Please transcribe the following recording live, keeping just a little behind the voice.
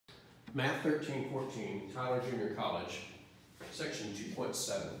Math 1314, Tyler Junior College, Section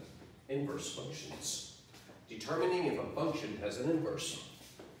 2.7, Inverse Functions. Determining if a function has an inverse.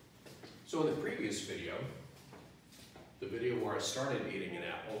 So in the previous video, the video where I started eating an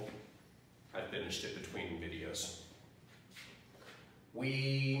apple, I finished it between videos.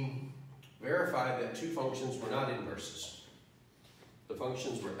 We verified that two functions were not inverses. The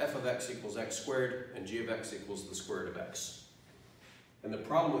functions were f of x equals x squared and g of x equals the square root of x. And the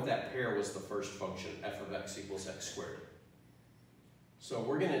problem with that pair was the first function, f of x equals x squared. So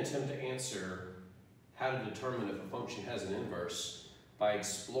we're going to attempt to answer how to determine if a function has an inverse by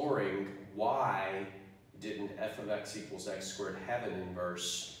exploring why didn't f of x equals x squared have an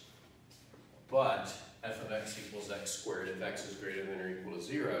inverse, but f of x equals x squared if x is greater than or equal to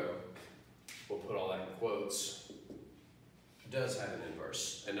 0, we'll put all that in quotes, does have an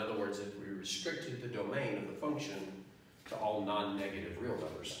inverse. In other words, if we restricted the domain of the function to all non-negative real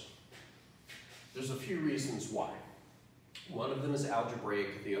numbers. There's a few reasons why. One of them is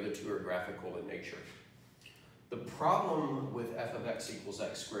algebraic, the other two are graphical in nature. The problem with f of x equals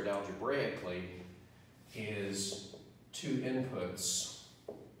x squared algebraically is two inputs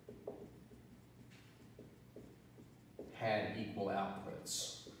had equal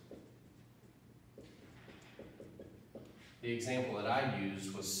outputs. The example that I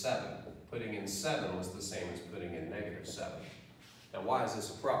used was 7. Putting in 7 was the same as putting in negative 7. Now why is this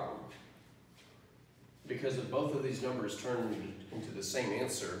a problem? Because if both of these numbers turn into the same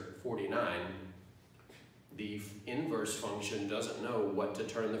answer, 49, the inverse function doesn't know what to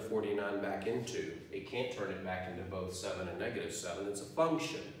turn the 49 back into. It can't turn it back into both 7 and negative 7. It's a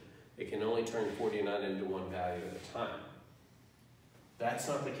function. It can only turn 49 into one value at a time. That's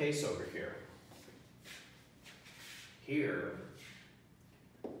not the case over here. Here,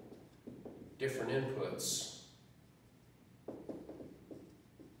 different inputs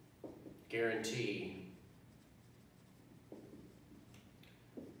guarantee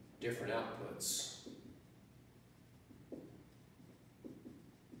different outputs.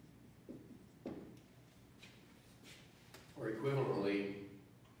 Or equivalently,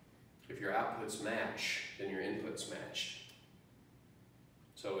 if your outputs match, then your inputs match.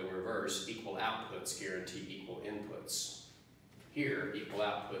 So in reverse, equal outputs guarantee equal inputs. Here, equal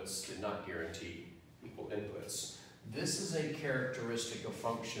outputs did not guarantee equal inputs. This is a characteristic of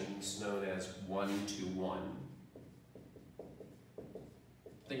functions known as one-to-one.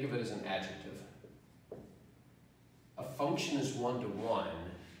 Think of it as an adjective. A function is one-to-one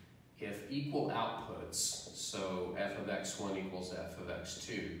if equal outputs, so f of x1 equals f of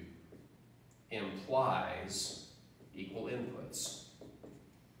x2, implies equal inputs.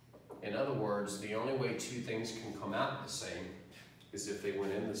 In other words, the only way two things can come out the same is if they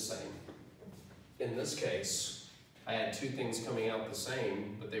went in the same. In this case, I had two things coming out the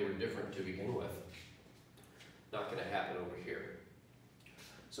same, but they were different to begin with. Not going to happen over here.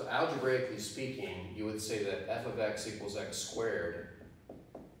 So algebraically speaking, you would say that f of x equals x squared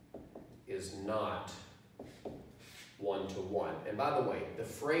is not one-to-one. And by the way, the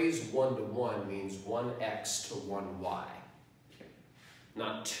phrase one-to-one means one x to one y.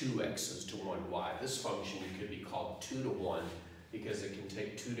 Not two x's to one y. This function could be called 2 to 1 because it can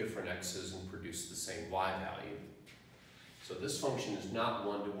take two different x's and produce the same y value. So this function is not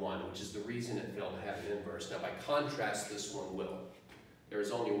 1 to 1, which is the reason it failed to have an inverse. Now by contrast, this one will. There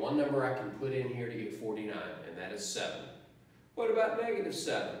is only one number I can put in here to get 49, and that is 7. What about negative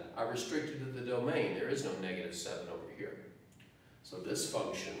 7? I restricted to the domain. There is no negative 7 over here. So this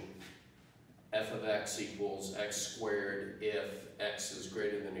function, f of x equals x squared if x is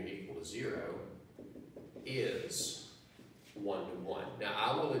greater than or equal to 0, is 1 to 1. Now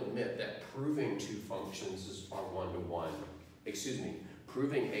I will admit that proving two functions are 1 to 1.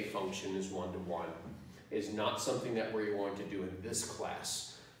 Proving a function is 1 to 1 is not something that we're going to do in this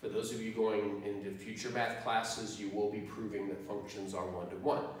class. For those of you going into future math classes, you will be proving that functions are 1 to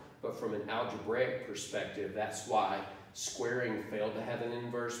 1. But from an algebraic perspective, that's why squaring failed to have an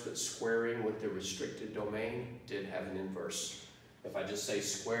inverse, but squaring with the restricted domain did have an inverse. If I just say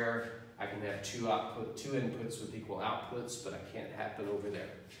square, I can have two inputs with equal outputs, but I can't happen over there.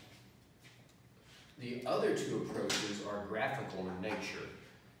 The other two approaches are graphical in nature.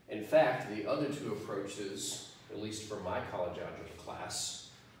 In fact, the other two approaches, at least for my college algebra class,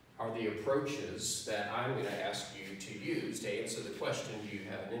 are the approaches that I'm going to ask you to use to answer the question, do you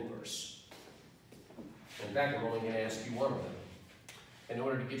have an inverse? In fact, I'm only going to ask you one of them. In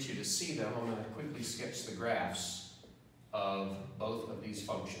order to get you to see them, I'm going to quickly sketch the graphs of both of these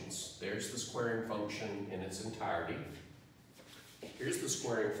functions. There's the squaring function in its entirety. Here's the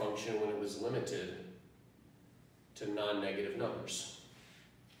squaring function when it was limited to non-negative numbers.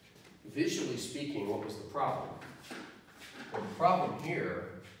 Visually speaking, what was the problem? Well, the problem here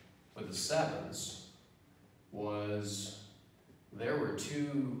with the 7s was there were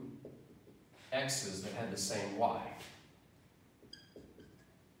two x's that had the same y.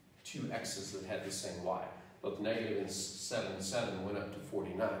 Two x's that had the same y. Both negative and 7 went up to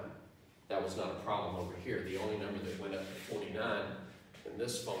 49. That was not a problem over here. The only number that went up to 49 in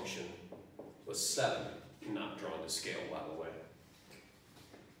this function was 7, not drawn to scale, by the way.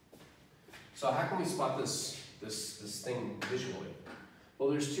 So how can we spot this thing visually? Well,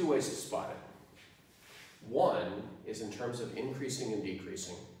 there's two ways to spot it. One is in terms of increasing and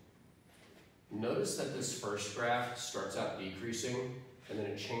decreasing. Notice that this first graph starts out decreasing, and then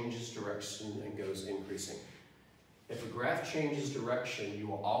it changes direction and goes increasing. If a graph changes direction,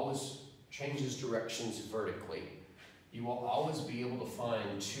 changes directions vertically, you will always be able to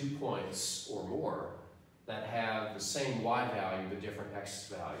find 2 points or more that have the same y value but different x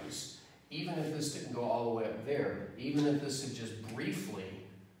values. Even if this didn't go all the way up there, even if this had just briefly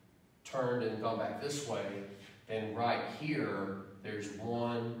turned and gone back this way, then right here, there's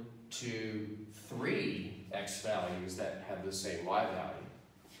 1, 2, 3 x values that have the same y value.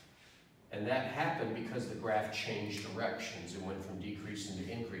 And that happened because the graph changed directions and went from decreasing to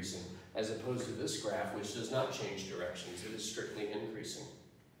increasing, as opposed to this graph, which does not change directions. It is strictly increasing.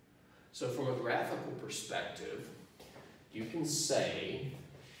 So from a graphical perspective, you can say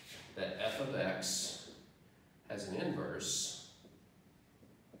that f of x has an inverse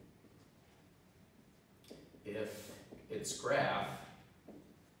if its graph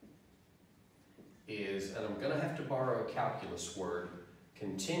is, and I'm going to have to borrow a calculus word,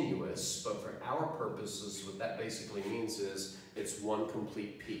 continuous, but for our purposes, what that basically means is it's one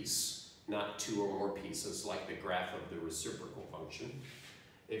complete piece, not 2 or more pieces like the graph of the reciprocal function.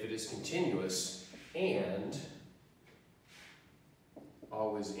 If it is continuous and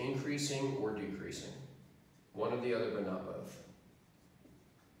always increasing or decreasing, one or the other but not both.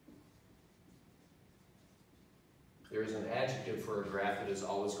 There is an adjective for a graph that is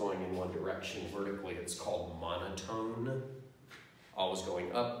always going in one direction vertically. It's called monotone. Always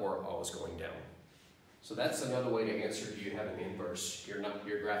going up or always going down. So that's another way to answer, do you have an inverse? Your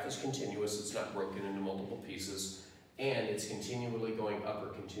graph is continuous, it's not broken into multiple pieces, and it's continually going up or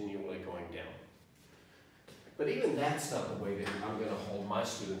continually going down. But even that's not the way that I'm going to hold my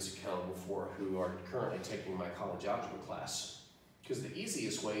students accountable for who are currently taking my college algebra class. Because the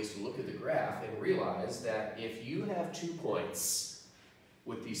easiest way is to look at the graph and realize that if you have 2 points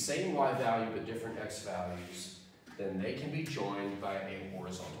with the same y value but different x values, then they can be joined by a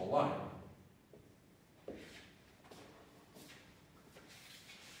horizontal line.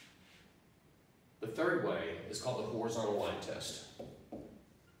 The third way is called the horizontal line test.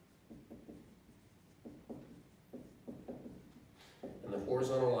 And the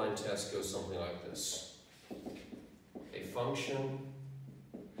horizontal line test goes something like this. A function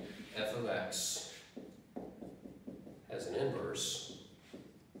f of x has an inverse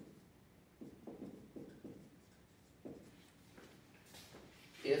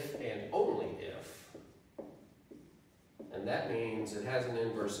if and only if, and that means it has an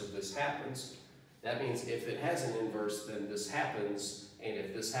inverse if this happens. That means if it has an inverse, then this happens, and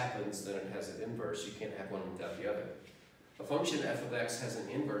if this happens, then it has an inverse. You can't have one without the other. A function f of x has an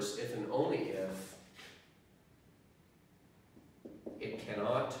inverse if and only if it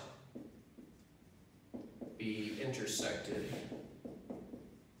cannot be intersected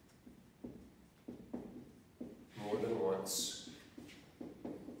more than once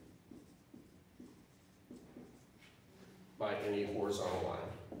by any horizontal line.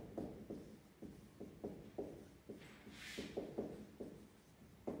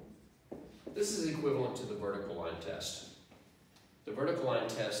 This is equivalent to the vertical line test. The vertical line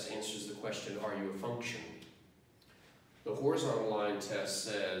test answers the question, are you a function? The horizontal line test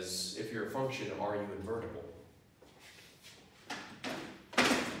says, if you're a function, are you invertible?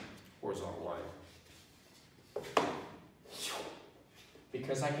 Horizontal line.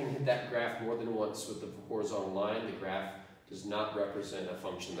 Because I can hit that graph more than once with the horizontal line, the graph does not represent a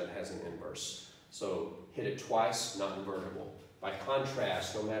function that has an inverse. So hit it twice, not invertible. By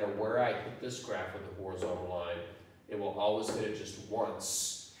contrast, no matter where I hit this graph with the horizontal line, it will always hit it just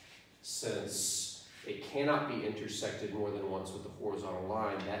once. Since it cannot be intersected more than once with the horizontal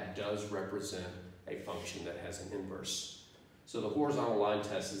line, that does represent a function that has an inverse. So the horizontal line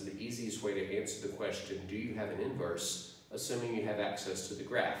test is the easiest way to answer the question, do you have an inverse, assuming you have access to the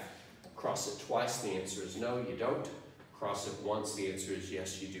graph. Cross it twice, the answer is no, you don't. Cross it once, the answer is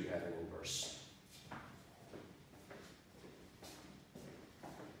yes, you do have an inverse.